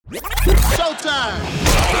halftime.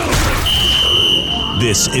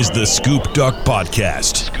 This is the Scoop Duck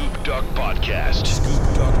Podcast. Scoop Duck Podcast.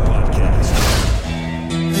 Scoop Duck Podcast.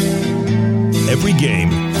 Every game.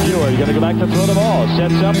 He's going to go back to throw the ball.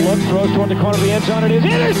 Sets up, looks, throws toward the corner of the end zone. It is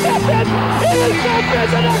intercepted! Intercepted!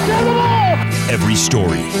 The next of the ball! Every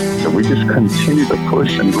story. If we just continue to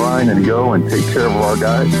push and grind and go and take care of our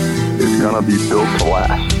guys, it's going to be built to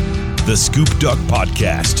last. The Scoop Duck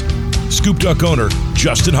Podcast. Scoop Duck owner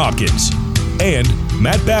Justin Hopkins and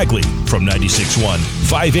Matt Bagley from 96.1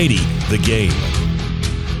 580 The Game.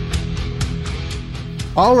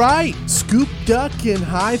 All right, Scoop Duck and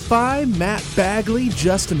High Five, Matt Bagley,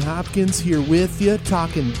 Justin Hopkins here with you,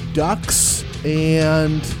 talking Ducks,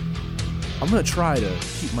 and I'm going to try to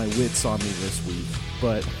keep my wits on me this week,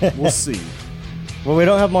 but we'll see. Well, we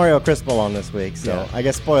don't have Mario Cristobal on this week, so yeah. I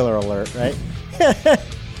guess spoiler alert, right?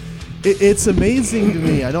 It's amazing to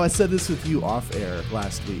me. I know I said this with you off air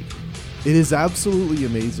last week. It is absolutely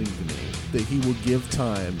amazing to me that he will give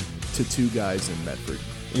time to two guys in Medford.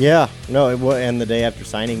 Yeah, no, it will, and the day after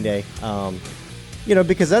signing day.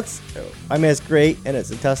 Because it's great, and it's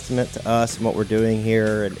a testament to us and what we're doing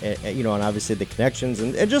here, and obviously the connections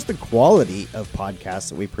and just the quality of podcasts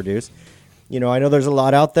that we produce. I know there's a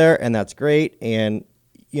lot out there, and that's great, and,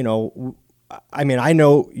 I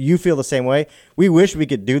know you feel the same way. We wish we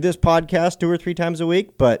could do this podcast 2 or 3 times a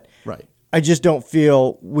week, but right. I just don't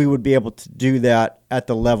feel we would be able to do that at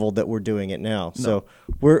the level that we're doing it now. No. So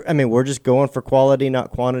we're just going for quality,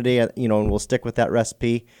 not quantity, and we'll stick with that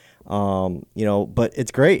recipe. But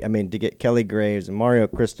it's great. To get Kelly Graves and Mario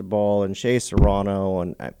Cristobal and Shea Serrano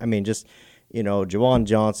and Jawan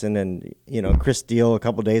Johnson and, Chris Steele a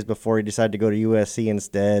couple days before he decided to go to USC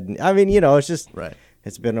instead. It's just right.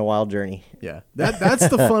 It's been a wild journey. Yeah, that's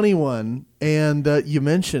the funny one. And you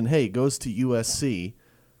mentioned, hey, goes to USC.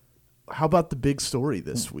 How about the big story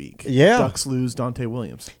this week? Yeah. Ducks lose Dante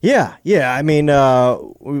Williams. Yeah.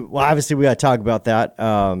 Obviously we got to talk about that.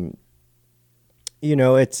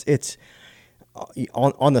 It's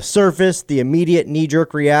on the surface, the immediate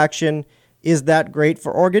knee-jerk reaction. Is that great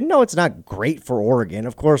for Oregon? No, it's not great for Oregon.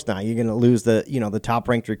 Of course not. You're going to lose the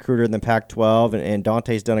top-ranked recruiter in the Pac-12, and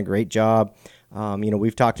Dante's done a great job.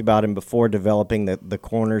 We've talked about him before, developing the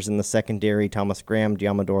corners in the secondary, Thomas Graham,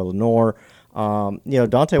 Diamador Lenore.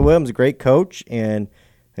 Dante Williams, a great coach, and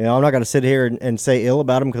I'm not going to sit here and say ill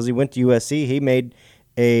about him because he went to USC. He made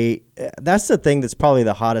that's the thing that's probably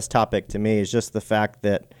the hottest topic to me, is just the fact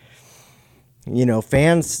that,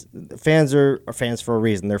 fans are fans for a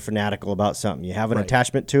reason. They're fanatical about something. You have an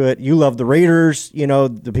attachment to it. You love the Raiders.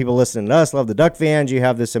 The people listening to us love the Duck fans. You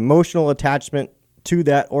have this emotional attachment to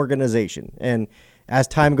that organization. And as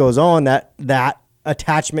time goes on, that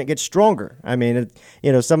attachment gets stronger.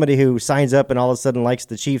 Somebody who signs up and all of a sudden likes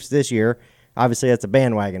the Chiefs this year, obviously that's a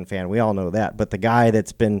bandwagon fan. We all know that. But the guy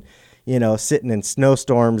that's been, sitting in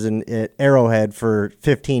snowstorms at Arrowhead for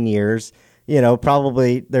 15 years,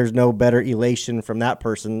 probably there's no better elation from that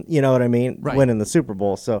person, right. winning the Super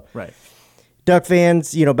Bowl. So right. Duck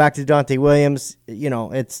fans, back to Dante Williams,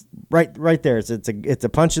 it's right there. It's a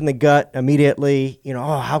punch in the gut immediately.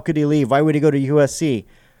 How could he leave? Why would he go to USC?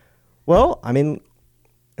 Well,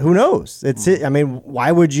 who knows?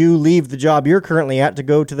 Why would you leave the job you're currently at to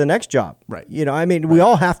go to the next job? Right. We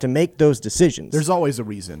all have to make those decisions. There's always a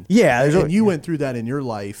reason. Yeah. And you went through that in your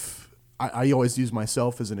life. I always use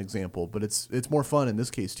myself as an example, but it's more fun in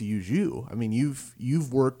this case to use you.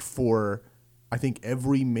 You've worked for, I think,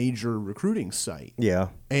 every major recruiting site. Yeah.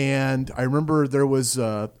 And I remember there was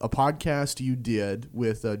a podcast you did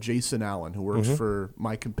with Jason Allen, who works for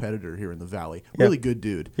my competitor here in the Valley. Really good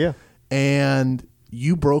dude. Yeah. And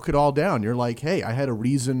you broke it all down. You're like, hey, I had a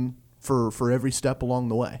reason for every step along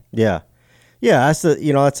the way. Yeah. Yeah, that's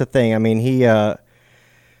the thing.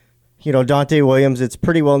 He Dante Williams, it's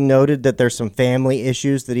pretty well noted that there's some family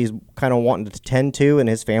issues that he's kind of wanting to tend to, and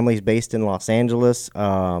his family's based in Los Angeles.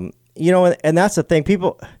 And that's the thing.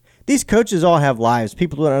 These coaches all have lives.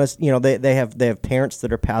 People don't they have parents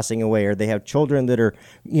that are passing away, or they have children that are,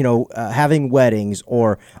 having weddings,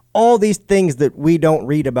 or all these things that we don't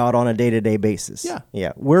read about on a day-to-day basis. Yeah.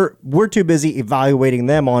 Yeah. We're too busy evaluating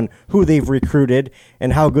them on who they've recruited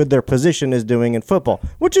and how good their position is doing in football,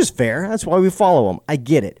 which is fair. That's why we follow them. I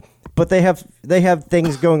get it. But they have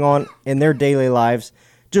things going on in their daily lives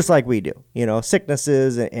just like we do,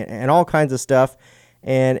 sicknesses and all kinds of stuff.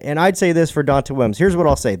 And I'd say this for Dante Williams. Here's what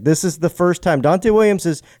I'll say. This is the first time Dante Williams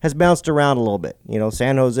has bounced around a little bit.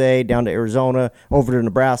 San Jose, down to Arizona, over to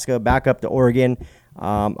Nebraska, back up to Oregon.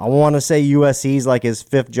 I want to say USC's like his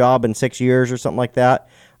 5th job in 6 years or something like that.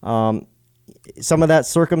 Some of that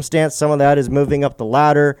circumstance, some of that is moving up the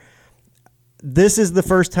ladder. this is the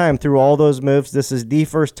first time through all those moves. This is the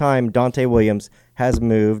first time Dante Williams has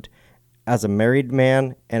moved as a married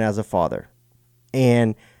man and as a father.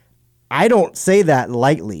 And I don't say that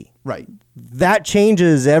lightly. Right. That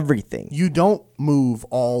changes everything. You don't move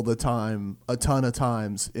all the time, a ton of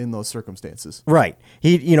times in those circumstances. Right.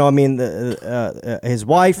 He, his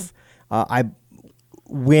wife,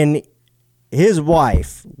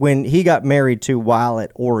 when he got married to while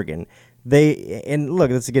at Oregon, and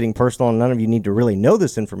look, this is getting personal, and none of you need to really know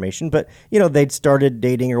this information, but, they'd started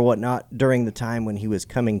dating or whatnot during the time when he was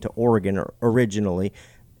coming to Oregon originally.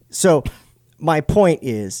 So my point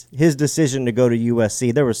is his decision to go to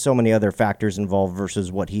USC, there were so many other factors involved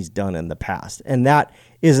versus what he's done in the past. And that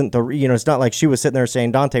isn't it's not like she was sitting there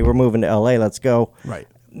saying, Dante, we're moving to LA, let's go. Right.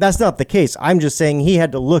 That's not the case. I'm just saying he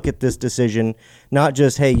had to look at this decision, not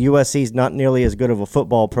just, hey, USC's not nearly as good of a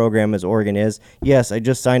football program as Oregon is. Yes, I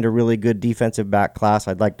just signed a really good defensive back class.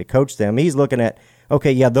 I'd like to coach them. He's looking at,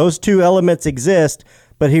 okay, yeah, those two elements exist,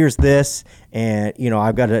 but here's this, and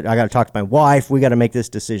I got to talk to my wife. We got to make this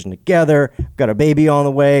decision together. Got a baby on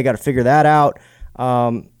the way. Got to figure that out.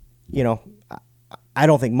 I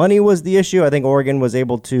don't think money was the issue. I think Oregon was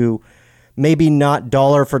able to maybe not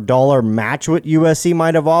dollar for dollar match what USC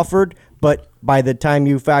might have offered, but by the time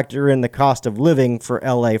you factor in the cost of living for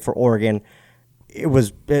LA for Oregon, it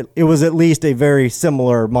was at least a very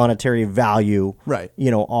similar monetary value, right?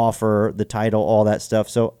 Offer, the title, all that stuff.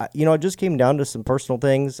 So, it just came down to some personal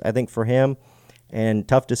things, I think, for him, and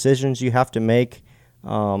tough decisions you have to make.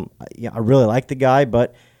 I really like the guy,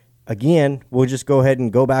 but again, we'll just go ahead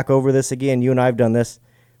and go back over this again. You and I have done this.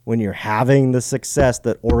 When you're having the success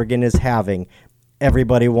that Oregon is having,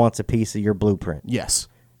 everybody wants a piece of your blueprint. Yes.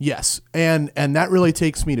 And that really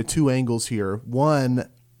takes me to two angles here. One,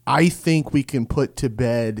 I think we can put to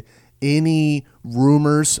bed any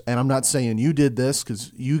rumors, and I'm not saying you did this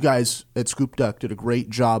because you guys at Scoop Duck did a great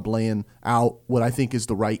job laying out what I think is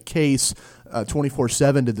the right case.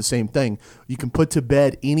 24/7 did the same thing. You can put to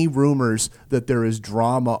bed any rumors that there is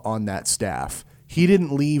drama on that staff. He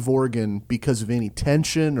didn't leave Oregon because of any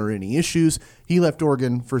tension or any issues. He left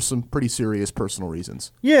Oregon for some pretty serious personal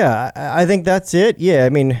reasons. Yeah, I think that's it. Yeah, I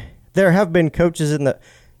mean, there have been coaches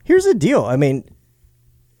here's the deal. I mean,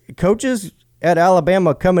 coaches at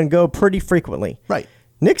Alabama come and go pretty frequently. Right.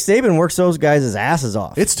 Nick Saban works those guys' asses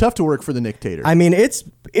off. It's tough to work for the Nick Tater. I mean, it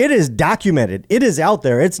is documented. It is out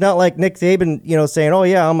there. It's not like Nick Saban, saying, "Oh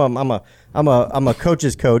yeah, I'm a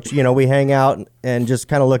coach's coach." We hang out and just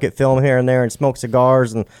kind of look at film here and there and smoke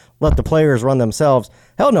cigars and let the players run themselves.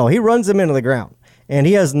 Hell no, he runs them into the ground, and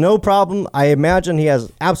he has no problem. I imagine he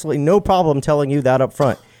has absolutely no problem telling you that up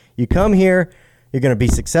front. You come here, you're going to be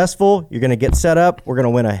successful. You're going to get set up. We're going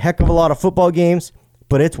to win a heck of a lot of football games,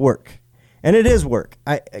 but it's work. And it is work.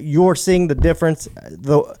 You're seeing the difference.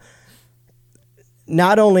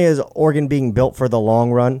 Not only is Oregon being built for the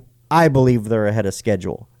long run, I believe they're ahead of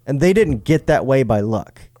schedule. And they didn't get that way by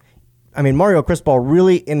luck. I mean, Mario Cristobal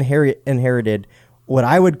really inherited what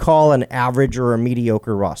I would call an average or a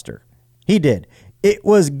mediocre roster. He did. It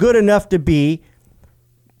was good enough to be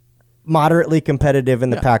moderately competitive in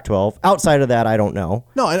the Pac-12. Outside of that, I don't know.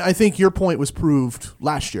 No, and I think your point was proved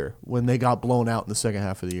last year when they got blown out in the second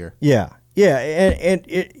half of the year. Yeah.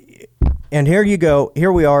 And here you go.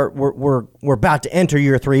 Here we are. We're about to enter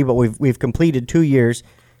year 3, but we've completed 2 years.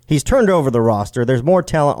 He's turned over the roster. There's more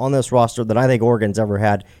talent on this roster than I think Oregon's ever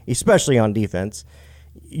had, especially on defense.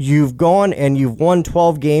 You've gone and you've won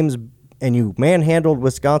 12 games, and you manhandled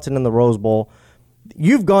Wisconsin in the Rose Bowl.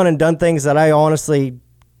 You've gone and done things that I honestly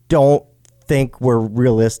don't think were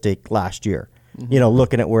realistic last year. Mm-hmm.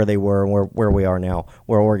 Looking at where they were and where we are now,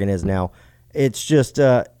 where Oregon is now. It's just,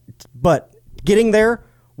 but getting there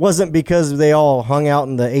wasn't because they all hung out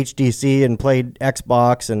in the HDC and played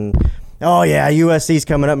Xbox and, oh yeah, USC's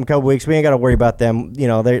coming up in a couple weeks. We ain't got to worry about them.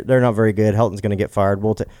 They're not very good. Helton's going to get fired.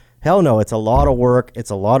 Hell no, it's a lot of work. It's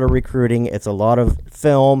a lot of recruiting. It's a lot of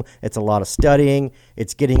film. It's a lot of studying.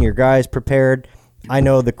 It's getting your guys prepared. I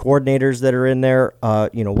know the coordinators that are in there,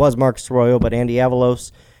 was Marcus Arroyo, but Andy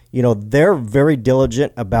Avalos, they're very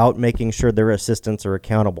diligent about making sure their assistants are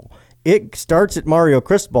accountable. It starts at Mario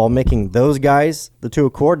Cristobal making those guys, the two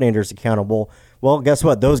coordinators, accountable. Well, guess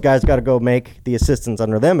what? Those guys got to go make the assistants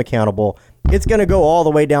under them accountable. It's going to go all the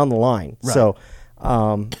way down the line. Right. So,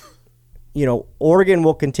 Oregon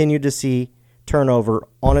will continue to see turnover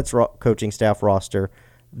on its coaching staff roster.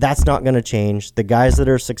 That's not going to change. The guys that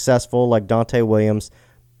are successful, like Dante Williams,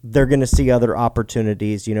 they're going to see other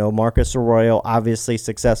opportunities. Marcus Arroyo, obviously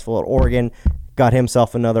successful at Oregon, got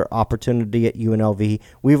himself another opportunity at UNLV.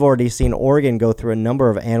 We've already seen Oregon go through a number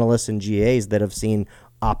of analysts and GAs that have seen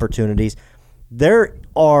opportunities. There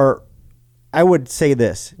are I would say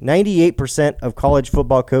this: 98% of college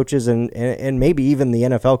football coaches, and maybe even the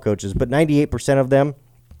NFL coaches, but 98% of them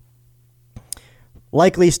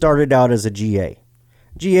likely started out as a GA.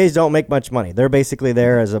 GAs don't make much money. They're basically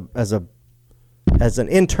there as an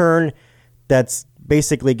intern that's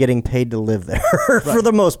basically getting paid to live there for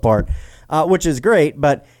the most part, which is great.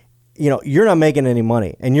 But you're not making any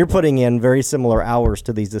money, and you're putting in very similar hours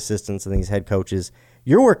to these assistants and these head coaches.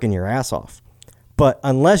 You're working your ass off. But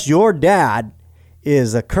unless your dad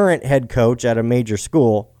is a current head coach at a major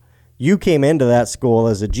school, you came into that school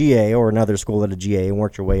as a GA or another school at a GA and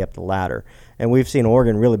worked your way up the ladder. And we've seen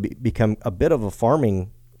Oregon really become a bit of a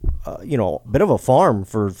farming, bit of a farm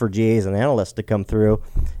for GAs and analysts to come through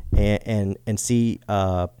and see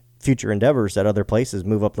future endeavors at other places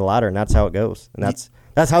move up the ladder, and that's how it goes. And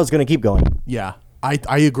that's how it's going to keep going. Yeah,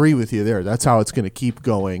 I agree with you there. That's how it's going to keep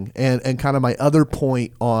going. And kind of my other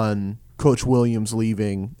point on Coach Williams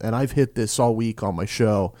leaving, and I've hit this all week on my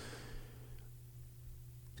show,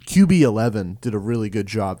 QB11 did a really good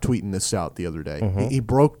job tweeting this out the other day. Mm-hmm. He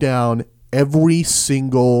broke down every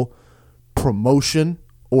single promotion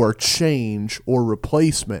or change or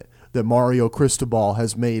replacement that Mario Cristobal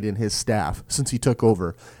has made in his staff since he took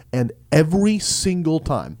over. And every single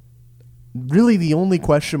time, really the only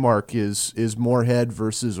question mark is Moorhead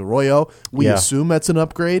versus Arroyo. We assume that's an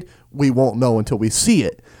upgrade. We won't know until we see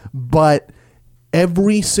it. But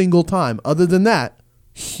every single time, other than that,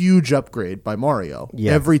 huge upgrade by Mario.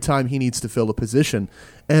 Yeah. Every time he needs to fill a position.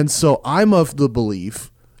 And so I'm of the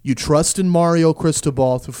belief you trust in Mario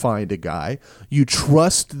Cristobal to find a guy. You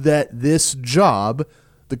trust that this job,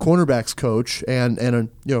 the cornerbacks coach and a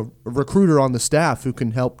recruiter on the staff who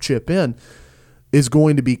can help chip in, is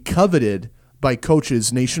going to be coveted by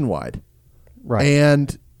coaches nationwide. Right.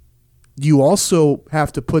 And you also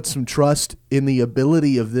have to put some trust in the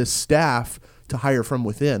ability of this staff to hire from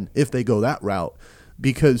within if they go that route.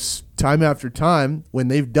 Because time after time, when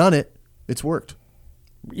they've done it, it's worked.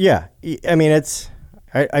 Yeah. I mean,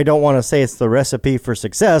 I don't want to say it's the recipe for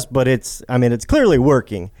success, but it's clearly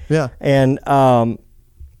working. Yeah. And,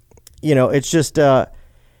 it's just,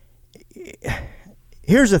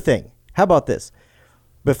 here's the thing. How about this?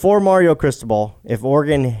 Before Mario Cristobal, if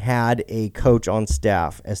Oregon had a coach on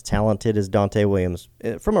staff as talented as Dante Williams,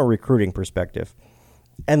 from a recruiting perspective,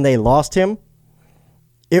 and they lost him,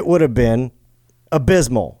 it would have been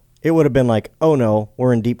abysmal. It would have been like, oh no,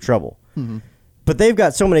 we're in deep trouble. Mm-hmm. But they've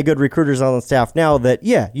got so many good recruiters on the staff now that,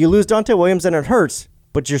 you lose Dante Williams and it hurts,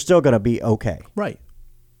 but you're still going to be okay. Right.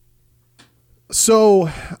 So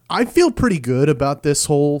I feel pretty good about this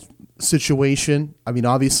whole situation. I mean,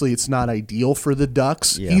 obviously it's not ideal for the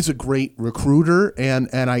Ducks. Yeah. He's a great recruiter, and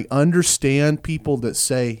I understand people that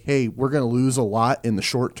say, hey, we're going to lose a lot in the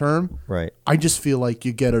short term. Right. I just feel like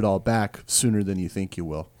you get it all back sooner than you think you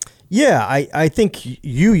will. Yeah, I think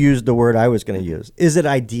you used the word I was going to use. Is it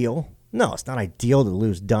ideal? No, it's not ideal to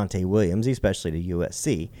lose Dante Williams, especially to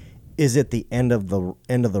USC. Is it the end of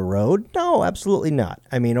the road? No, absolutely not.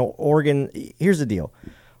 I mean, Oregon, here's the deal.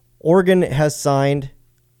 Oregon has signed,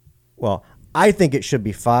 well, I think it should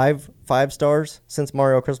be five stars since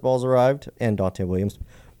Mario Cristobal's arrived and Dante Williams,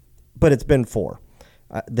 but it's been 4.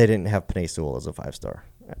 They didn't have Penei Sewell as a 5-star.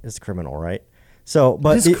 It's criminal, right? So,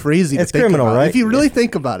 but it's crazy. It's to think criminal, about. right? If you really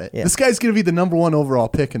think about it, this guy's going to be the number 1 overall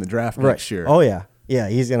pick in the draft next year. Oh yeah,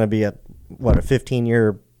 he's going to be a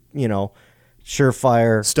 15-year,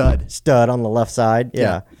 surefire stud on the left side.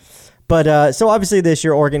 Yeah. But so obviously this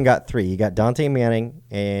year Oregon got 3. You got Dante Manning,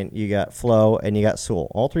 and you got Flo, and you got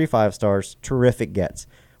Sewell. All 3 5-stars. Terrific gets.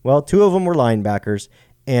 Well, 2 of them were linebackers,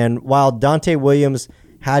 and while Dante Williams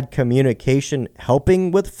had communication helping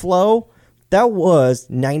with Flo, that was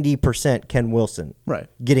 90% Ken Wilson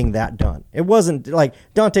getting that done. It wasn't like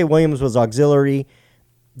Dante Williams was auxiliary.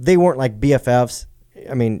 They weren't like BFFs.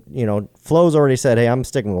 I mean, Flo's already said, hey, I'm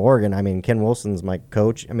sticking with Oregon. I mean, Ken Wilson's my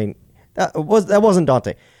coach. I mean, that wasn't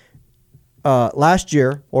Dante. Last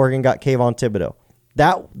year, Oregon got Kayvon Thibodeau.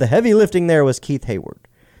 The heavy lifting there was Keith Hayward.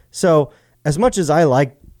 So as much as I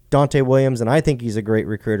like Dante Williams, and I think he's a great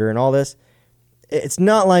recruiter and all this, it's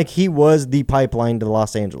not like he was the pipeline to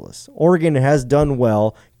Los Angeles. Oregon has done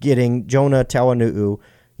well getting Jonah Tawanu'u,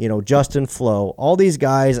 Justin Flo, all these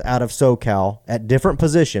guys out of SoCal at different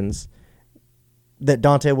positions that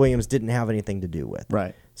Dante Williams didn't have anything to do with.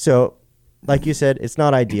 Right. So, like you said, it's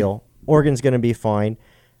not ideal. Oregon's going to be fine.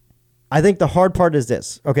 I think the hard part is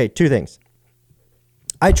this. Okay, 2 things.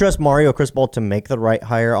 I trust Mario Cristobal to make the right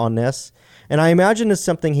hire on this. And I imagine it's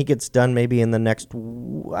something he gets done maybe in the next,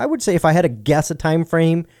 I would say if I had to guess a time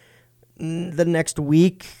frame, the next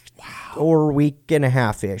week or week and a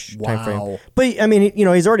half-ish time Wow. frame. But, I mean,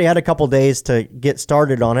 he's already had a couple days to get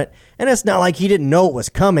started on it, and it's not like he didn't know it was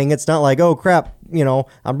coming. It's not like, oh, crap,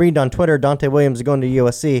 I'm reading on Twitter, Dante Williams is going to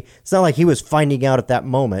USC. It's not like he was finding out at that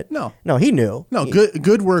moment. No, he knew. No,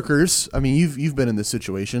 good workers. I mean, you've been in this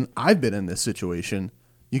situation. I've been in this situation.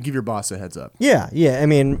 You give your boss a heads up. Yeah. I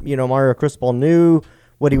mean, Mario Cristobal knew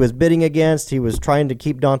what he was bidding against. He was trying to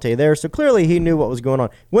keep Dante there, so clearly he knew what was going on.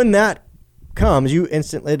 When that comes,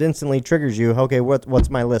 it instantly triggers you. Okay, what's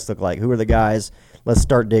my list look like? Who are the guys? Let's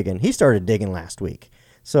start digging. He started digging last week,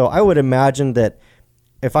 so I would imagine that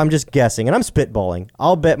if I'm just guessing and I'm spitballing,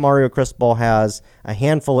 I'll bet Mario Cristobal has a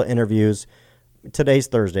handful of interviews. Today's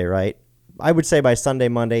Thursday, right? I would say by Sunday,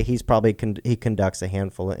 Monday, he's probably he conducts a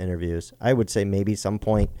handful of interviews. I would say maybe some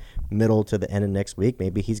point middle to the end of next week.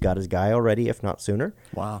 Maybe he's got his guy already, if not sooner.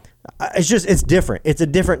 Wow. It's different. It's a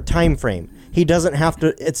different time frame. He doesn't have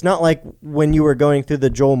to. It's not like when you were going through the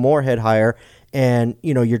Joel Moorhead hire and,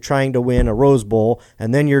 you're trying to win a Rose Bowl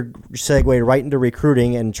and then you're segued right into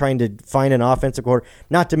recruiting and trying to find an offensive coordinator.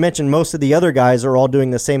 Not to mention most of the other guys are all doing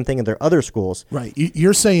the same thing at their other schools. Right.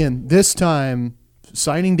 You're saying this time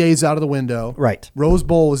signing day's out of the window. Right. Rose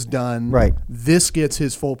Bowl is done. Right. This gets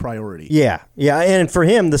his full priority. Yeah. And for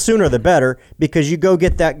him, the sooner the better, because you go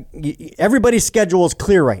get that. Everybody's schedule is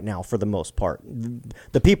clear right now for the most part.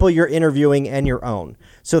 The people you're interviewing and your own.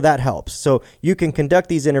 So that helps. So you can conduct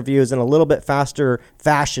these interviews in a little bit faster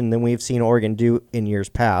fashion than we've seen Oregon do in years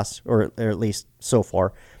past, or at least so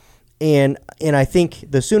far. And I think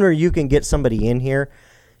the sooner you can get somebody in here,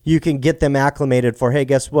 you can get them acclimated for, hey,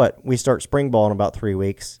 guess what? We start spring ball in about 3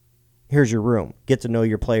 weeks. Here's your room. Get to know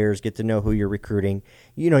your players. Get to know who you're recruiting.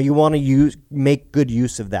 You want to make good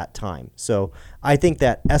use of that time. So I think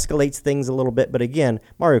that escalates things a little bit. But again,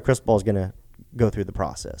 Mario Cristobal is going to go through the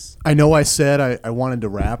process. I know I said I wanted to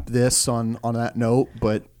wrap this on that note,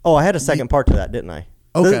 but... Oh, I had a second part to that, didn't I?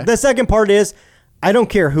 Okay. The second part is, I don't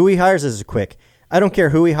care who he hires. This is quick. I don't care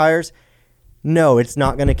who he hires. No, it's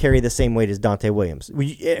not going to carry the same weight as Dante Williams.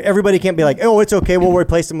 Everybody can't be like, oh, it's okay, we'll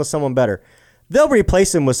replace him with someone better. They'll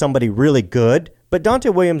replace him with somebody really good, but Dante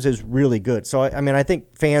Williams is really good. So, I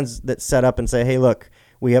think fans that set up and say, hey, look,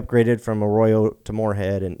 we upgraded from Arroyo to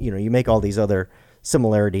Moorhead, and you make all these other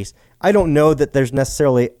similarities. I don't know that there's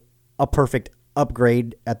necessarily a perfect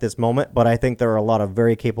upgrade at this moment, but I think there are a lot of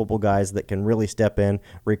very capable guys that can really step in,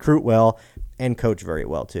 recruit well, and coach very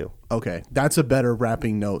well too. Okay, that's a better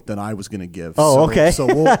wrapping note than I was going to give. Oh, okay. So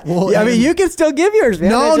we'll yeah, I mean, you can still give yours,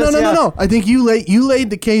 man. No. I think you laid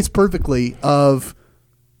the case perfectly of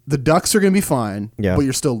the Ducks are going to be fine, but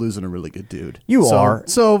you're still losing a really good dude. You are.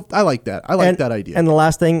 So I like that. I like that idea. And the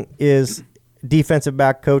last thing is defensive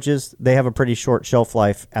back coaches, they have a pretty short shelf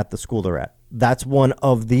life at the school they're at. That's one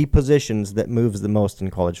of the positions that moves the most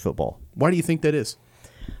in college football. Why do you think that is?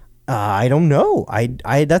 I don't know.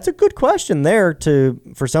 I that's a good question there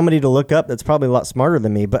for somebody to look up that's probably a lot smarter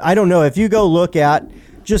than me. But I don't know. If you go look at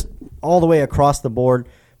just all the way across the board,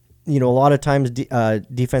 a lot of times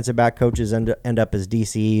defensive back coaches end up as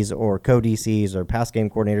DCs or co-DCs or pass game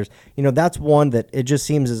coordinators. That's one that it just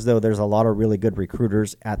seems as though there's a lot of really good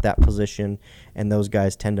recruiters at that position, and those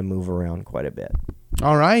guys tend to move around quite a bit.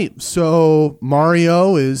 All right. So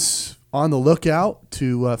Mario is on the lookout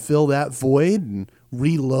to fill that void and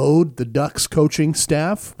reload the Ducks coaching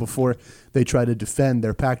staff before they try to defend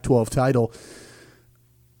their Pac-12 title.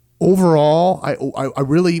 Overall, I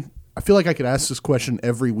feel like I could ask this question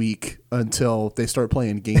every week until they start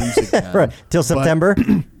playing games again. Right, till September.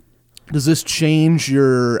 Does this change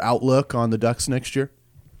your outlook on the Ducks next year?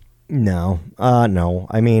 No. No.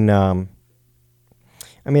 I mean,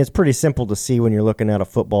 it's pretty simple to see when you're looking at a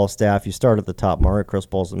football staff. You start at the top. Mario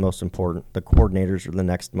Cristobal is the most important. The coordinators are the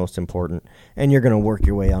next most important. And you're going to work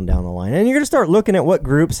your way on down the line. And you're going to start looking at what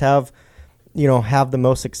groups have the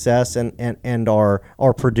most success and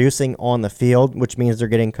are producing on the field, which means they're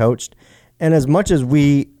getting coached. And as much as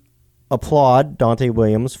we applaud Dante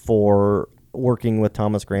Williams for working with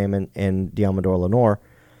Thomas Graham and Diamador Lenore,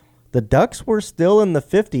 the Ducks were still in the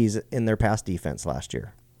 50s in their pass defense last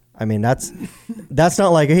year. I mean, that's not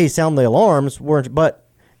like, hey, sound the alarms, but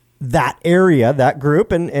that area, that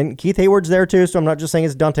group, and Keith Hayward's there too, so I'm not just saying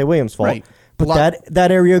it's Dante Williams' fault. Right. But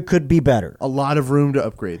that area could be better. A lot of room to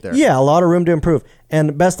upgrade there. Yeah, a lot of room to improve. And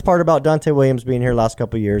the best part about Dante Williams being here last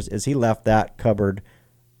couple of years is he left that cupboard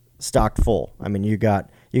stocked full. I mean, you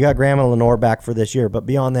got Graham and Lenore back for this year, but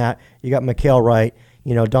beyond that, you got Mikael Wright.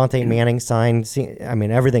 Dante Manning signed. I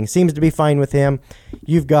mean, everything seems to be fine with him.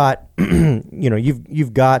 You've got,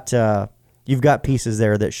 you've got pieces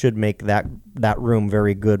there that should make that room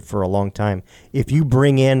very good for a long time. If you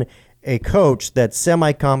bring in a coach that's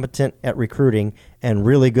semi-competent at recruiting and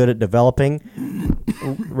really good at developing,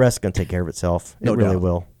 rest going to take care of itself. It really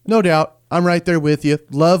will. No doubt. I'm right there with you.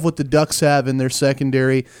 Love what the Ducks have in their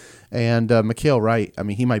secondary. And Mikael Wright, I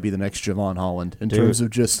mean, he might be the next Javon Holland in terms of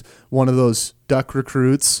just one of those Duck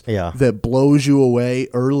recruits that blows you away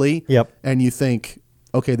early. Yep. And you think,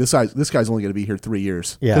 okay, this guy's only going to be here 3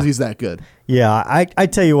 years because he's that good. Yeah, I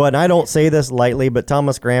tell you what, and I don't say this lightly, but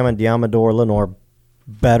Thomas Graham and Diamador Lenore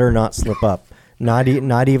better not slip up. Not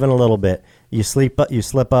even a little bit. You slip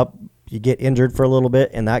up, you get injured for a little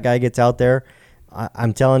bit, and that guy gets out there.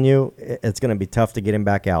 I'm telling you, it's going to be tough to get him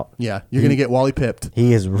back out. Yeah, you're going to get Wally pipped.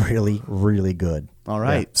 He is really, really good. All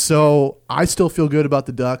right. Yeah. So I still feel good about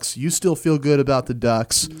the Ducks. You still feel good about the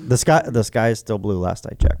Ducks. The sky is still blue last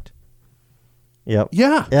I checked. Yep.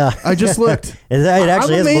 Yeah. I just looked. it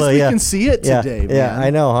actually I'm is amazed blue. We can see it today, man. Yeah, I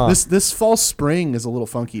know, huh? This false spring is a little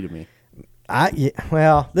funky to me.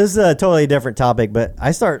 Well, this is a totally different topic, but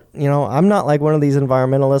I'm not like one of these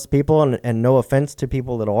environmentalist people, and no offense to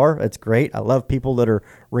people that are. It's great. I love people that are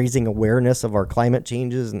raising awareness of our climate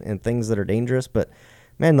changes and things that are dangerous. But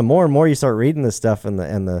man, the more and more you start reading this stuff and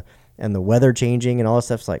the weather changing and all this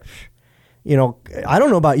stuff, it's like, I don't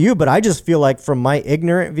know about you, but I just feel like from my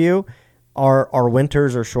ignorant view, our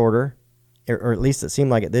winters are shorter, or at least it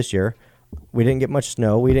seemed like it this year. We didn't get much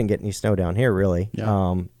snow. We didn't get any snow down here, really,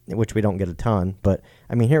 which we don't get a ton. But,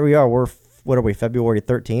 I mean, here we are. We're, February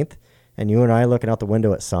 13th? And you and I looking out the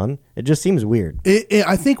window at sun. It just seems weird.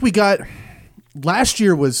 I think last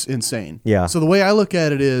year was insane. Yeah. So the way I look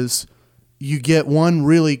at it is you get one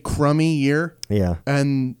really crummy year. Yeah.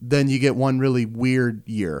 And then you get one really weird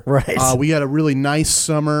year. Right. We had a really nice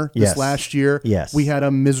summer this last year. Yes. We had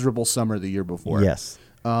a miserable summer the year before. Yes.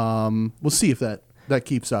 We'll see if that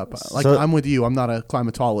keeps up. I'm with you. I'm not a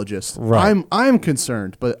climatologist. Right. I'm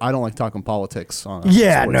concerned, but I don't like talking politics on.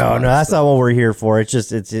 No, that's not what we're here for. It's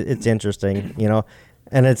just it's interesting,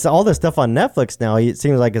 and it's all this stuff on Netflix now. It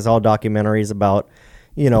seems like it's all documentaries about,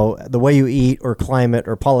 the way you eat or climate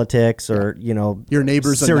or politics or your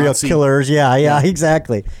neighbors, serial killers. Yeah,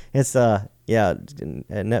 exactly. It's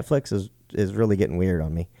Netflix is really getting weird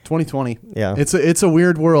on me. 2020. Yeah. It's a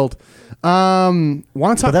weird world. Want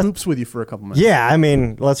to talk hoops with you for a couple minutes? Yeah, I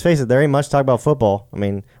mean, let's face it, there ain't much to talk about football. I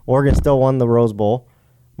mean, Oregon still won the Rose Bowl.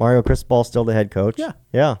 Mario Cristobal's still the head coach. Yeah.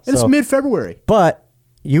 Yeah. And it's mid-February. But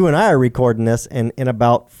you and I are recording this, and in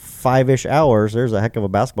about 5-ish hours, there's a heck of a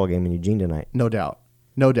basketball game in Eugene tonight. No doubt.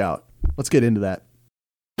 Let's get into that.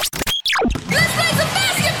 Let's play some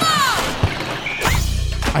basketball!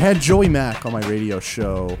 I had Joey Mack on my radio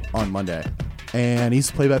show on Monday, and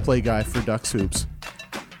he's the play-by-play guy for Ducks Hoops.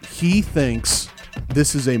 He thinks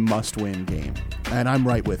this is a must-win game, and I'm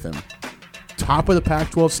right with him. Top of the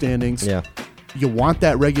Pac-12 standings. Yeah. You want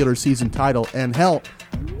that regular season title, and hell,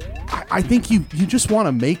 I think you just want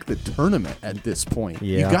to make the tournament at this point.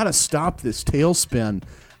 Yeah. You got to stop this tailspin.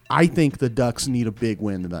 I think the Ducks need a big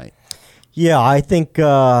win tonight. Yeah, I think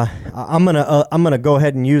I'm gonna go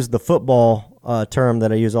ahead and use the football term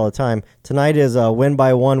that I use all the time. Tonight is win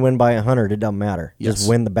by 1, win by 100. It doesn't matter. Yes. Just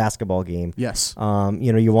win the basketball game. Yes.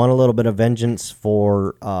 You want a little bit of vengeance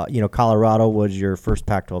for Colorado was your first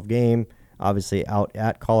Pac-12 game. Obviously out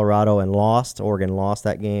at Colorado and lost. Oregon lost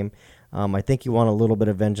that game. I think you want a little bit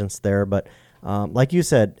of vengeance there, but like you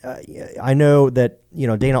said, I know that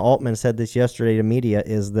Dana Altman said this yesterday to media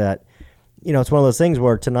is that it's one of those things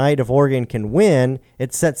where tonight if Oregon can win,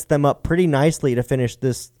 it sets them up pretty nicely to finish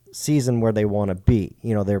this season where they want to be.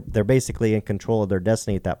 They're basically in control of their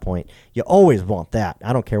destiny at that point. You always want that.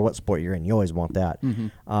 I don't care what sport you're in. You always want that. Mm-hmm.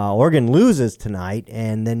 Oregon loses tonight,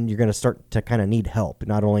 and then you're going to start to kind of need help.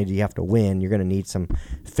 Not only do you have to win, you're going to need some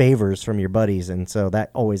favors from your buddies, and so that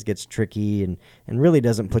always gets tricky and really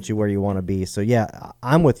doesn't put you where you want to be. So, yeah,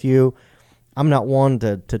 I'm with you. I'm not one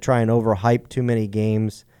to try and overhype too many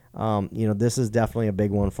games. This is definitely a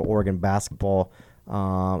big one for Oregon basketball.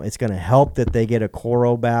 It's going to help that they get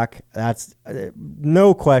Okoro back. That's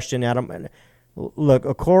no question, Adam. Look,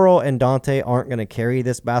 Okoro and Dante aren't going to carry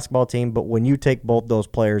this basketball team, but when you take both those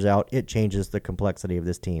players out, it changes the complexity of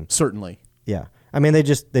this team. Certainly. Yeah. I mean,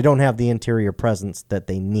 they don't have the interior presence that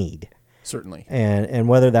they need. Certainly. And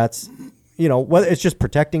whether that's, whether it's just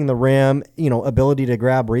protecting the rim, ability to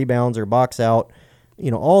grab rebounds or box out,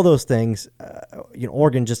 all those things,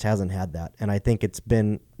 Oregon just hasn't had that. And I think it's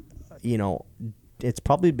been, it's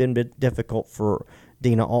probably been a bit difficult for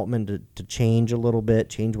Dana Altman to change a little bit,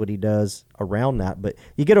 change what he does around that. But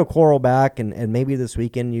you get Okoro back, and maybe this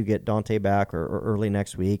weekend you get Dante back or early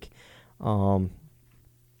next week. It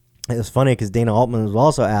was funny because Dana Altman was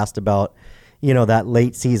also asked about, that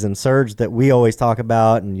late season surge that we always talk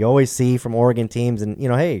about and you always see from Oregon teams. And,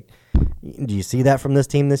 hey, Do you see that from this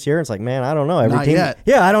team this year? It's like, man, I don't know. Every Not team, yet.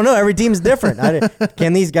 yeah, I don't know. Every team's different.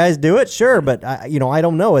 Can these guys do it? Sure, but I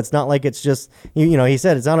don't know. It's not like it's just he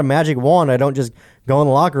said it's not a magic wand. I don't just go in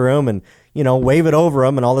the locker room and wave it over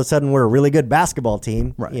them, and all of a sudden we're a really good basketball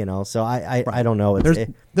team. Right. So I don't know.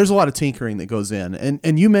 There's a lot of tinkering that goes in,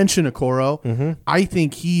 and you mentioned Okoro. Mm-hmm. I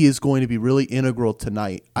think he is going to be really integral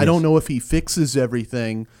tonight. I don't know if he fixes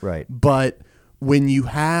everything, Right. But when you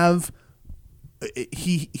have,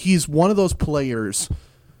 he's one of those players,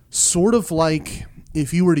 sort of like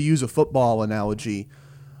if you were to use a football analogy,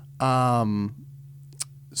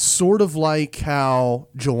 sort of like how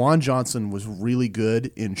Jawan Johnson was really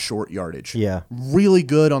good in short yardage. Yeah. Really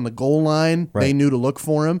good on the goal line. Right. They knew to look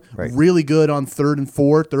for him. Right. Really good on 3rd and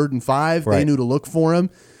 4, 3rd and 5. They Right. knew to look for him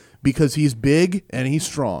because he's big and he's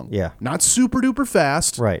strong. Yeah. Not super duper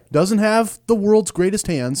fast. Right. Doesn't have the world's greatest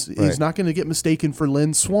hands. Right. He's not going to get mistaken for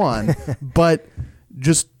Lynn Swan, but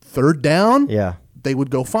just 3rd down, Yeah. they would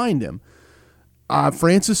go find him.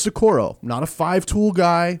 Francis Okoro, not a 5-tool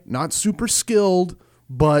guy, not super skilled,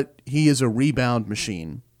 but he is a rebound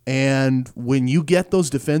machine. And when you get those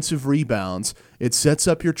defensive rebounds, it sets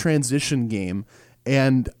up your transition game.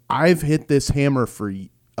 And I've hit this hammer for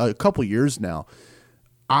a couple years now.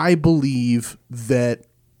 I believe that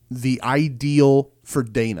the ideal for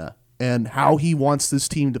Dana and how he wants this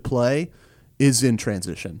team to play is in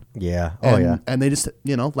transition. Yeah. Oh, And, yeah. and they just,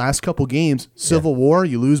 last couple games, Civil War,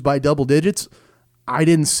 you lose by double digits. I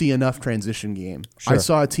didn't see enough transition game. Sure. I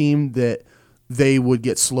saw a team that they would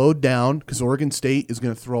get slowed down because Oregon State is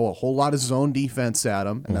going to throw a whole lot of zone defense at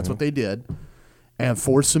them, and that's what they did, and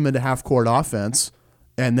force them into half-court offense.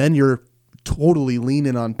 And then you're totally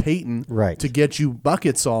leaning on Peyton Right. to get you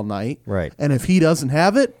buckets all night. Right. And if he doesn't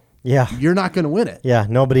have it, Yeah. you're not going to win it. Yeah,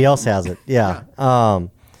 nobody else has it. Yeah.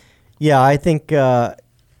 I think,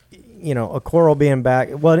 Okoro being back,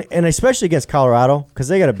 well, and especially against Colorado, because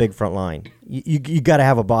they got a big front line. You got to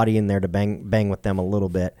have a body in there to bang with them a little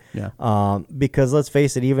bit. Yeah. Because let's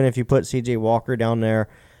face it, even if you put C.J. Walker down there,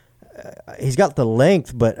 he's got the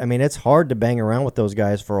length, but, it's hard to bang around with those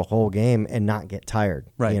guys for a whole game and not get tired,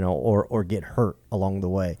 Right. or get hurt along the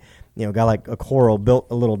way. A guy like Okoro built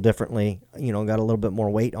a little differently, got a little bit more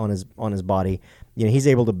weight on his body. He's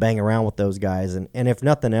able to bang around with those guys. And if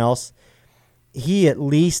nothing else, he at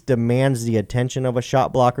least demands the attention of a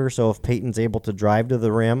shot blocker. So if Peyton's able to drive to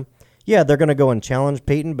the rim, yeah, they're going to go and challenge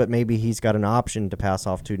Peyton, but maybe he's got an option to pass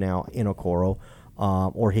off to now in Okoro,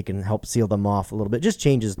 or he can help seal them off a little bit. Just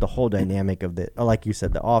changes the whole dynamic of like you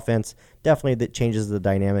said, the offense. Definitely that changes the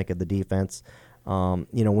dynamic of the defense.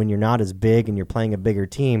 When you're not as big and you're playing a bigger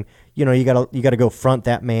team, you gotta go front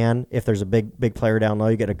that man. If there's a big player down low,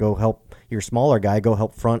 you gotta go help your smaller guy, go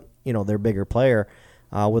help front, their bigger player.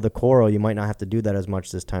 With Okoro, you might not have to do that as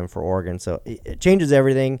much this time for Oregon. So it changes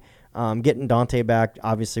everything. Getting Dante back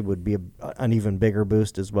obviously would be an even bigger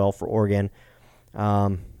boost as well for Oregon.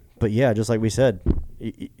 But yeah, just like we said,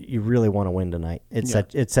 you really want to win tonight.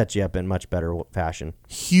 It sets you up in much better fashion.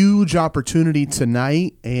 Huge opportunity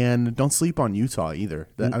tonight, and don't sleep on Utah either.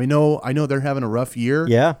 I know they're having a rough year.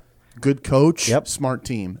 Yeah. Good coach, Yep. smart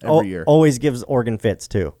team every year. Always gives Oregon fits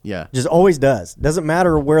too. Yeah. Just always does. Doesn't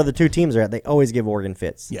matter where the two teams are at. They always give Oregon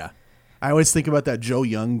fits. Yeah. I always think about that Joe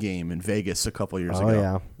Young game in Vegas a couple years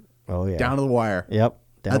ago. Oh yeah. Down to the wire. Yep.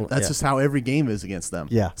 That's just how every game is against them.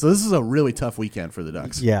 Yeah. So this is a really tough weekend for the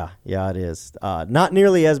Ducks. Yeah, it is. Not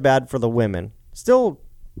nearly as bad for the women. Still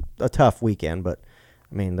a tough weekend, but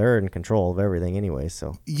they're in control of everything anyway.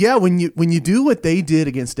 So Yeah, when you do what they did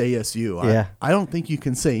against ASU, Yeah. I don't think you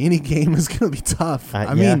can say any game is going to be tough.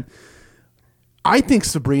 Yeah. I think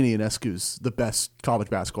Sabrina Ionescu's the best college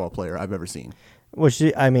basketball player I've ever seen. well,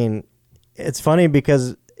 it's funny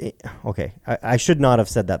because I should not have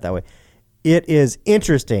said that way. It is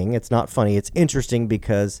interesting. It's not funny. It's interesting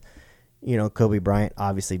because, Kobe Bryant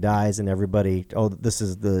obviously dies, and everybody, this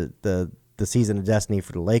is the season of destiny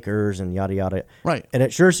for the Lakers and yada yada. Right. And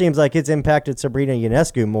it sure seems like it's impacted Sabrina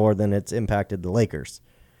Ionescu more than it's impacted the Lakers.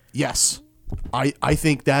 Yes. I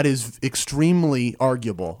think that is extremely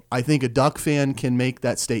arguable. I think a Duck fan can make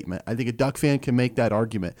that statement. I think a Duck fan can make that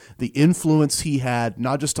argument. The influence he had,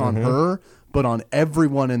 not just on her, but on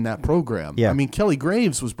everyone in that program. Yeah. Kelly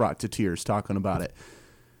Graves was brought to tears talking about it.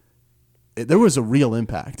 There was a real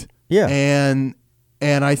impact. Yeah. And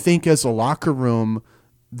I think as a locker room,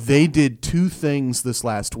 they did two things this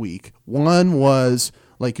last week. One was,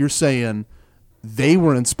 like you're saying, they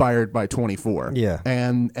were inspired by 24. Yeah.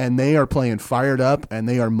 And they are playing fired up, and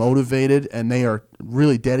they are motivated, and they are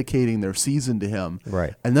really dedicating their season to him.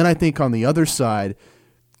 Right. And then I think on the other side,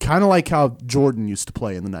 kind of like how Jordan used to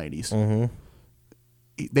play in the 90s. Mm-hmm.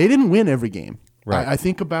 They didn't win every game. Right. I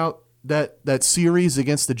think about that series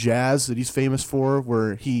against the Jazz that he's famous for,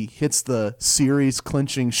 where he hits the series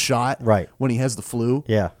clinching shot Right. when he has the flu.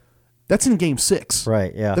 Yeah. That's in Game 6.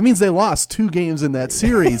 Right. Yeah. That means they lost 2 games in that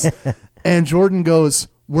series, and Jordan goes,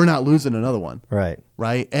 "We're not losing another one." Right.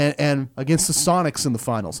 Right? And against the Sonics in the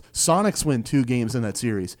finals. Sonics win 2 games in that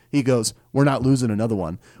series. He goes, "We're not losing another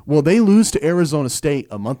one." Well, they lose to Arizona State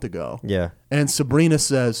a month ago. Yeah. And Sabrina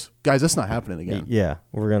says, "Guys, that's not happening again." Yeah.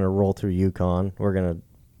 We're gonna roll through UConn. We're gonna,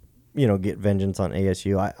 get vengeance on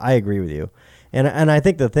ASU. I agree with you, and I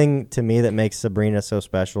think the thing to me that makes Sabrina so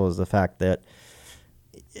special is the fact that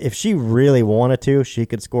if she really wanted to, she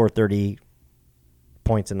could score 30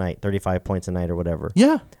 points a night, 35 points a night, or whatever.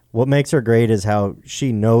 Yeah. What makes her great is how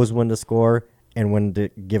she knows when to score and when to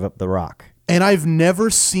give up the rock. And I've never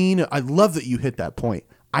seen, I love that you hit that point.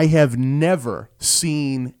 I have never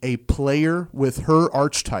seen a player with her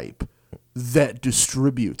archetype that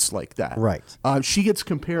distributes like that. Right. She gets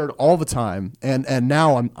compared all the time, and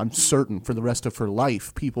now I'm certain for the rest of her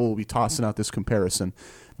life, people will be tossing out this comparison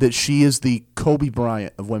that she is the Kobe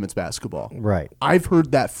Bryant of women's basketball. Right. I've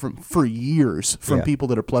heard that for years from Yeah. people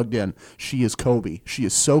that are plugged in. She is Kobe. She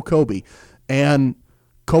is so Kobe. And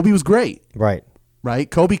Kobe was great. Right. Right?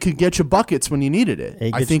 Kobe could get you buckets when you needed it.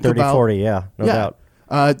 He gets 30, 40, yeah, no doubt.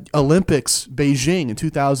 Olympics, Beijing in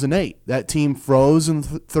 2008. That team froze in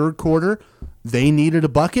the third quarter. They needed a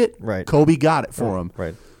bucket. Right. Kobe got it for them.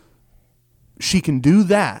 Right. She can do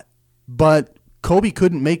that, but Kobe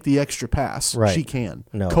couldn't make the extra pass. Right. She can.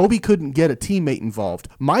 No. Kobe couldn't get a teammate involved.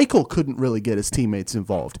 Michael couldn't really get his teammates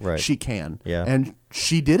involved. Right. She can. Yeah. And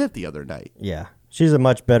she did it the other night. Yeah. She's a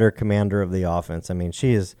much better commander of the offense. I mean,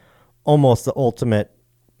 she is almost the ultimate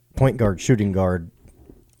point guard, shooting guard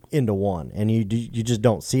into one. And you just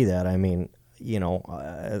don't see that. I mean,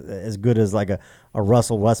 as good as like a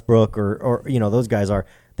Russell Westbrook or those guys are,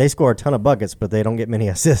 they score a ton of buckets, but they don't get many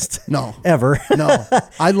assists. No. Ever. No.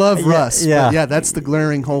 I love Russ. yeah. But yeah, that's the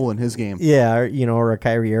glaring hole in his game. Yeah, or a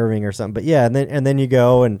Kyrie Irving or something. But yeah, and then you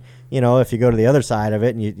go and if you go to the other side of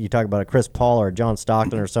it and you talk about a Chris Paul or a John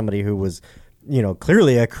Stockton or somebody who was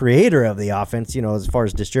clearly a creator of the offense, as far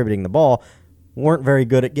as distributing the ball, weren't very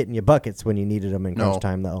good at getting you buckets when you needed them in crunch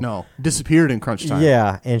time though. No, disappeared in crunch time.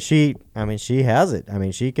 Yeah, and she has it. I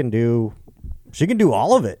mean, she can do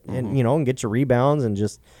all of it, and and get you rebounds and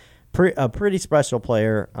just a pretty special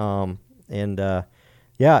player.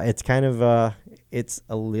 It's kind of it's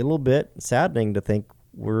a little bit saddening to think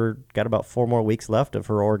we're got about 4 more weeks left of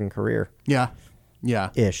her Oregon career. Yeah.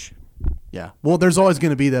 Ish. Yeah. Well, there's always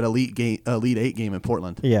going to be that Elite 8 game in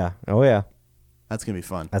Portland. Yeah. Oh yeah. That's going to be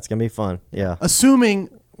fun. That's gonna be fun. Yeah. Assuming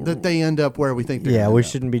that they end up where we think they're Yeah, gonna we end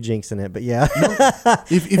up. shouldn't be jinxing it, but yeah.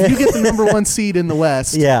 If you get the number 1 seed in the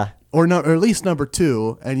West, Yeah. or at least number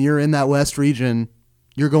 2, and you're in that West region,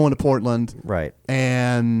 you're going to Portland. Right.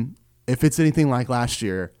 And if it's anything like last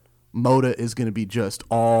year, Moda is going to be just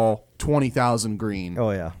all 20,000 green.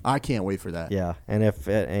 Oh yeah. I can't wait for that. Yeah, and if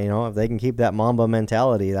they can keep that Mamba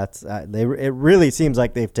mentality, that's it really seems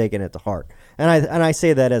like they've taken it to heart. And I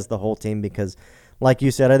say that as the whole team because, like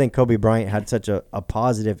you said, I think Kobe Bryant had such a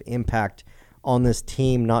positive impact on this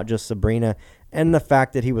team, not just Sabrina, and the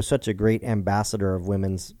fact that he was such a great ambassador of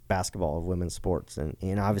women's basketball, of women's sports,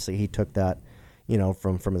 and obviously he took that,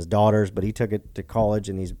 from his daughters, but he took it to college,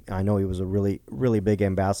 and I know he was a really, really big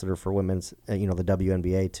ambassador for women's, the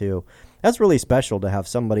WNBA too. That's really special to have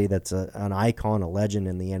somebody that's an icon, a legend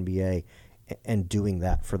in the NBA, and doing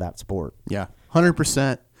that for that sport. Yeah,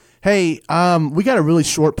 100%. Hey, we got a really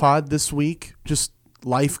short pod this week. Just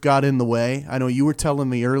life got in the way. I know you were telling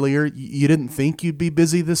me earlier you didn't think you'd be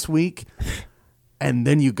busy this week, and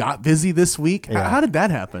then you got busy this week. Yeah. How did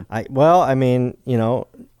that happen?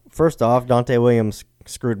 First off, Dante Williams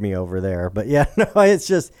screwed me over there. But yeah, no, it's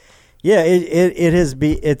just,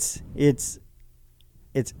 it's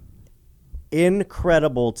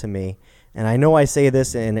incredible to me. And I know I say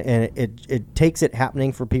this and it takes it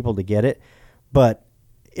happening for people to get it, but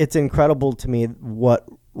it's incredible to me what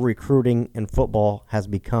recruiting in football has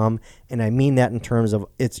become. And I mean that in terms of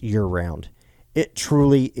it's year round. It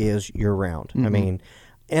truly is year round. Mm-hmm. I mean,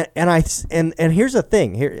 and here's the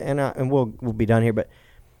thing here, and we'll be done here, but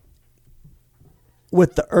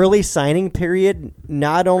with the early signing period,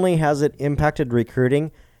 not only has it impacted recruiting,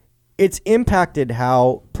 it's impacted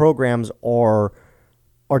how programs are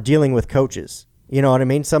dealing with coaches. You know what I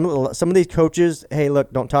mean? Some of these coaches, hey,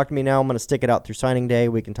 look, don't talk to me now. I'm going to stick it out through signing day.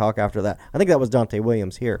 We can talk after that. I think that was Dante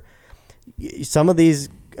Williams here. Some of these,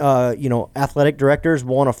 athletic directors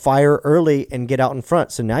want to fire early and get out in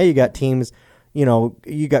front. So now you got teams,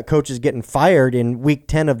 you got coaches getting fired in week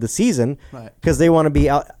 10 of the season because they want to be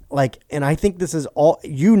out. And I think this is all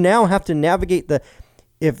you now have to navigate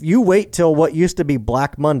if you wait till what used to be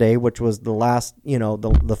Black Monday, which was the last,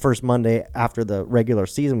 the first Monday after the regular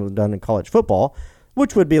season was done in college football,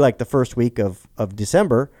 which would be like the first week of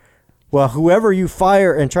December, well, whoever you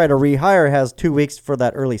fire and try to rehire has 2 weeks for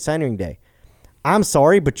that early signing day. I'm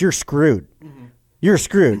sorry, but you're screwed. Mm-hmm. You're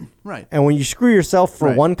screwed. Right. And when you screw yourself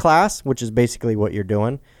for one class, which is basically what you're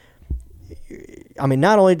doing, I mean,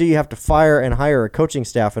 not only do you have to fire and hire a coaching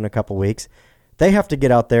staff in a couple weeks, they have to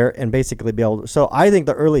get out there and basically be able to. So I think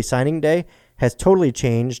the early signing day has totally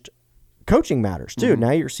changed coaching matters too.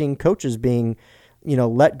 Now you're seeing coaches being,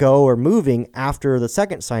 let go or moving after the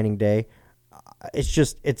second signing day.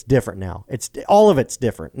 It's different now. All of it's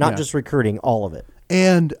different, not just recruiting, all of it.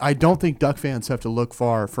 And I don't think Duck fans have to look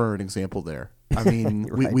far for an example there. I mean,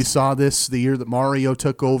 Right. we saw this the year that Mario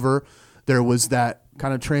took over. There was that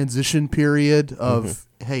kind of transition period of,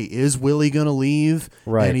 hey, is Willie going to leave?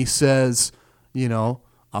 Right. And he says,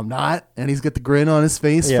 I'm not. And he's got the grin on his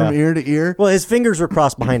face from ear to ear. Well, his fingers were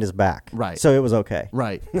crossed behind his back. Right. So it was okay.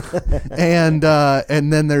 Right. and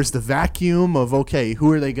then there's the vacuum of, okay,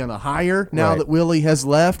 who are they going to hire now Right. that Willie has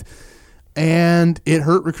left? And it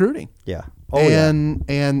hurt recruiting. Yeah. And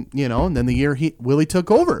then the year Willie took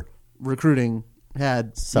over, recruiting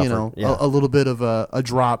had Suffered, yeah. a little bit of a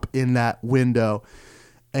drop in that window,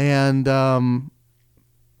 and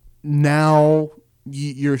now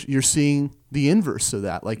you're seeing the inverse of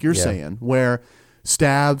that, like you're saying, where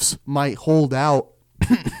staffs might hold out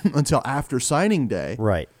until after signing day,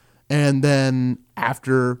 Right. and then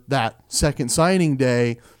after that second signing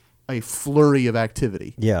day, a flurry of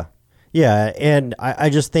activity. Yeah. Yeah. And I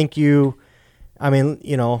just think the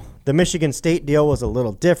Michigan State deal was a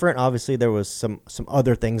little different. Obviously, there was some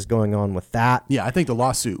other things going on with that. Yeah, I think the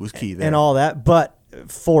lawsuit was key there. And all that. But,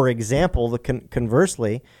 for example,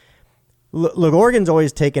 conversely, look, Oregon's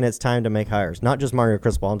always taken its time to make hires. Not just Mario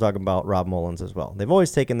Cristobal. I'm talking about Rob Mullins as well. They've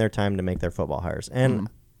always taken their time to make their football hires. And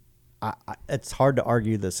it's hard to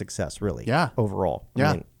argue the success, really, overall. Yeah.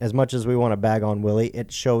 I mean, as much as we want to bag on Willie,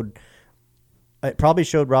 it probably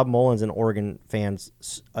showed Rob Mullins and Oregon fans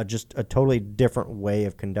just a totally different way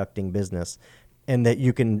of conducting business, and that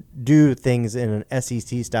you can do things in an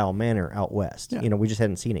SEC-style manner out west. Yeah. We just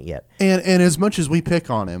hadn't seen it yet. And as much as we pick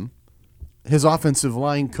on him, his offensive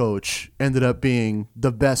line coach ended up being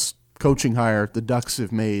the best coaching hire the Ducks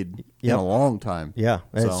have made in a long time. Yeah,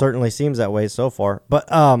 So- it certainly seems that way so far. But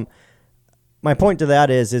my point to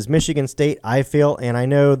that is Michigan State, I feel, and I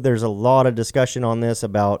know there's a lot of discussion on this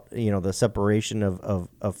about, the separation of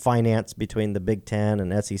finance between the Big Ten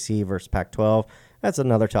and SEC versus Pac-12. That's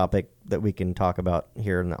another topic that we can talk about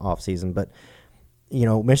here in the offseason. But,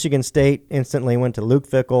 Michigan State instantly went to Luke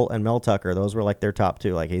Fickell and Mel Tucker. Those were like their top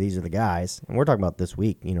two. Like, hey, these are the guys. And we're talking about this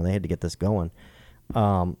week. They had to get this going.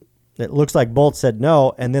 It looks like Bolt said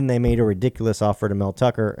no, and then they made a ridiculous offer to Mel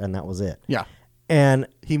Tucker, and that was it. Yeah. And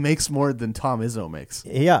He makes more than Tom Izzo makes.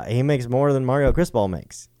 yeah, he makes more than Mario Cristobal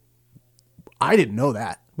makes. I didn't know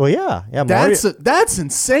that. Well, yeah. Mario, That's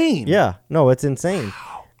insane. yeah, no, it's insane.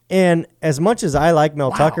 And as much as I like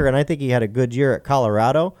Mel Tucker, and I think he had a good year at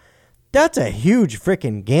Colorado, that's a huge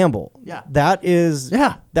freaking gamble. Yeah. That is.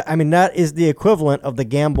 Yeah. That is the equivalent of the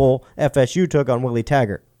gamble FSU took on Willie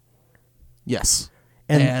Taggart. Yes.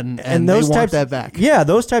 And those those they want types that back. Yeah,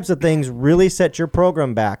 those types of things really set your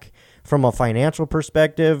program back from a financial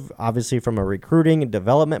perspective, obviously from a recruiting and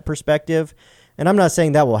development perspective. And I'm not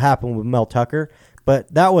saying that will happen with Mel Tucker,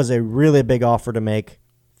 but that was a really big offer to make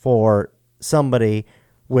for somebody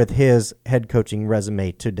with his head coaching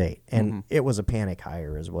resume to date. And it was a panic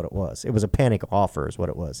hire is what it was. It was a panic offer is what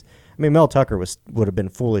it was. I mean, Mel Tucker would have been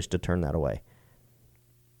foolish to turn that away.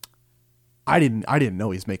 I didn't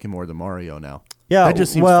know he's making more than Mario now. Yeah, That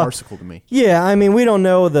just seems farcical to me. Yeah, I mean, we don't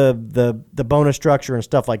know the bonus structure and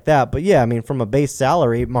stuff like that, but yeah, I mean, from a base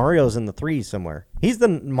salary, Mario's in the threes somewhere.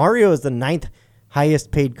 Mario is the 9th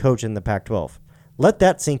highest paid coach in the Pac-12. Let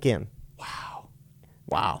that sink in.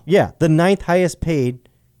 Wow. Yeah, the 9th highest paid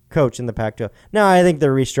coach in the Pac-12. Now, I think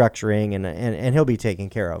they're restructuring and he'll be taken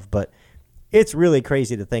care of, but it's really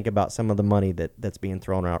crazy to think about some of the money that's being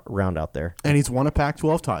thrown around out there. And he's won a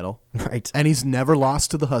Pac-12 title. Right. And he's never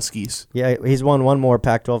lost to the Huskies. Yeah, he's won one more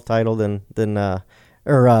Pac-12 title than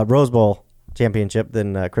Rose Bowl championship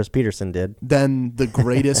than Chris Peterson did. Then the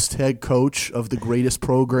greatest head coach of the greatest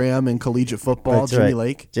program in collegiate football, That's Jimmy right.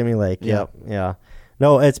 Lake. Jimmy Lake. Yeah. Yep. Yeah.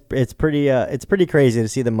 No, it's pretty crazy to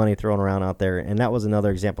see the money thrown around out there, and that was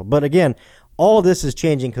another example. But again, all this is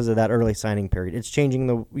changing because of that early signing period. It's changing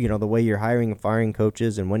the way you're hiring and firing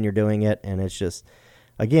coaches and when you're doing it, and it's just,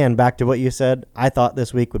 again, back to what you said. I thought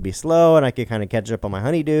this week would be slow and I could kind of catch up on my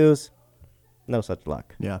honeydews. No such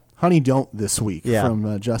luck. Yeah. Honey Don't this week Yeah.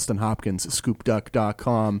 from Justin Hopkins at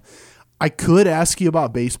scoopduck.com. I could ask you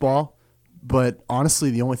about baseball, but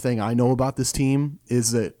honestly, the only thing I know about this team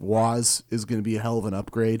is that Waz is going to be a hell of an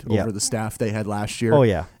upgrade Yeah. over the staff they had last year. Oh,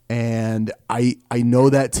 yeah. And I know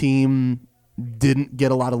that team didn't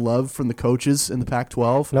get a lot of love from the coaches in the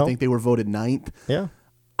Pac-12. No. I think they were voted 9th. Yeah.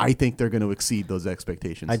 I think they're going to exceed those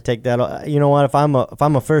expectations. I'd take that. You know what? If I'm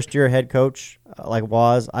a first year head coach like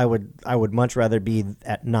Waz, I would much rather be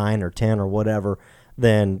at 9 or 10 or whatever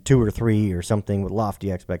than 2 or 3 or something with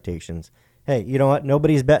lofty expectations. Hey, you know what?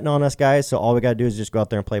 Nobody's betting on us, guys, so all we got to do is just go out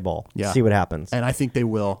there and play ball. Yeah. See what happens. And I think they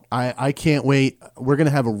will. I can't wait. We're going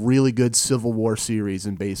to have a really good Civil War series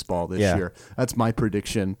in baseball this Yeah. year. That's my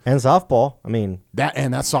prediction. And softball. I mean, That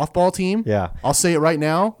softball team, Yeah. I'll say it right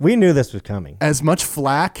now, we knew this was coming. as much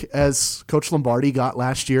flack as Coach Lombardi got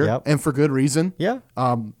last year, Yep. and for good reason. Yeah.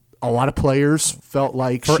 A lot of players felt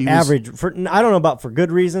like For she average, I don't know about for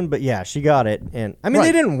good reason, but yeah, she got it. And I mean, Right.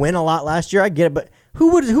 they didn't win a lot last year. I get it, but who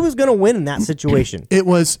was going to win in that situation?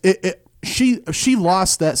 She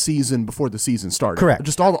lost that season before the season started. Correct.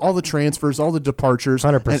 Just all the transfers, all the departures,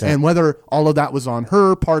 100%. and whether all of that was on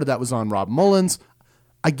her, part of that was on Rob Mullins.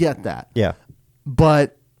 I get that. Yeah.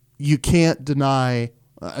 But you can't deny,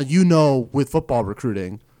 with football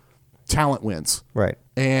recruiting, talent wins. Right.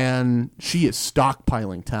 And she is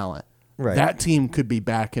stockpiling talent. Right. That team could be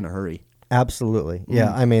back in a hurry. Absolutely.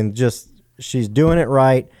 Yeah. I mean, just she's doing it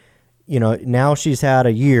right. You know, now she's had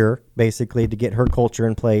a year basically to get her culture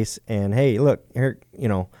in place. And hey, look, here,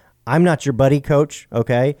 I'm not your buddy coach.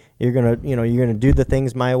 Okay. You're going to do the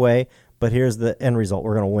things my way, but here's the end result.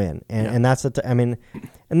 We're going to win. And that's and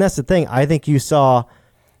that's the thing. I think you saw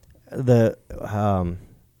it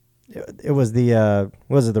was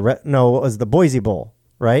the Boise Bowl,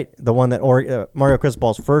 right? The one that Mario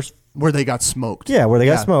Cristobal's first. Where they got smoked. Yeah, where they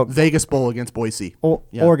got smoked. Vegas Bowl against Boise.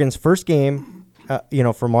 Yeah. Oregon's first game,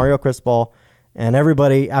 for Mario Cristobal, and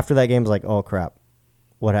everybody after that game was like, "Oh crap,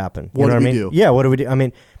 what happened? What did we do? Yeah, what do we do? I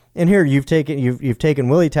mean, and here you've taken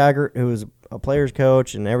Willie Taggart, who was a player's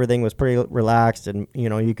coach, and everything was pretty relaxed, and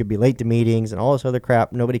you could be late to meetings and all this other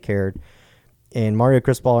crap. Nobody cared, and Mario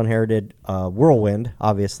Cristobal inherited whirlwind,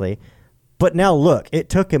 obviously. But now look, it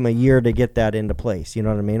took him a year to get that into place. You know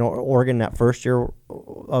what I mean? Oregon, that first year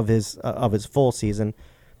of his full season,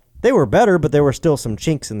 they were better, but there were still some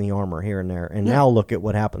chinks in the armor here and there. And now look at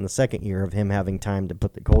what happened the second year of him having time to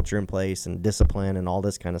put the culture in place and discipline and all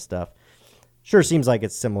this kind of stuff. Sure seems like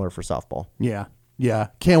it's similar for softball. Yeah. Yeah.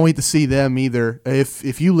 Can't wait to see them either.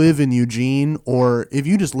 If you live in Eugene or if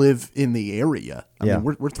you just live in the area, I mean,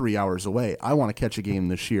 we're 3 hours away. I want to catch a game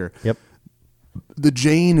this year. Yep. The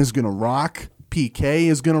Jane is going to rock. PK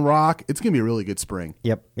is going to rock. It's going to be a really good spring.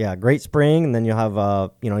 Yep. Yeah. Great spring, and then you'll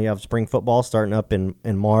have you have spring football starting up in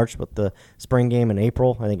March with the spring game in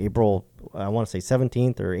April. I think April. I want to say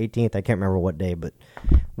 17th or 18th. I can't remember what day, but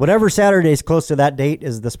whatever Saturday is close to that date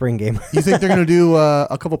is the spring game. You think they're going to do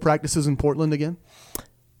a couple practices in Portland again?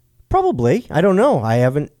 Probably. I don't know. I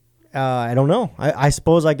haven't. I don't know. I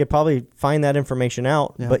suppose I could probably find that information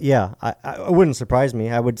out. Yeah. But yeah, it wouldn't surprise me.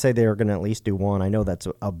 I would say they're going to at least do one. I know that's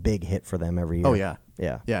a big hit for them every year. Oh, yeah.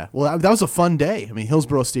 Yeah. Yeah. Well, that was a fun day. I mean,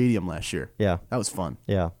 Hillsborough Stadium last year. Yeah. That was fun.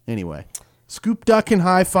 Yeah. Anyway, Scoop Duck and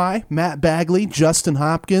Hi-Fi, Matt Bagley, Justin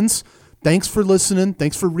Hopkins. Thanks for listening.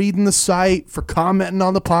 Thanks for reading the site, for commenting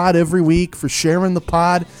on the pod every week, for sharing the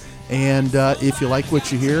pod. And if you like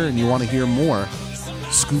what you hear and you want to hear more,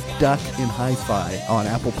 Scoop Duck and Hi-Fi on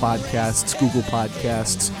Apple Podcasts, Google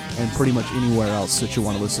Podcasts, and pretty much anywhere else that you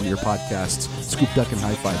want to listen to your podcasts. Scoop Duck and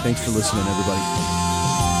Hi-Fi. Thanks for listening, everybody.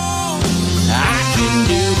 I can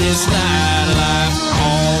do this now.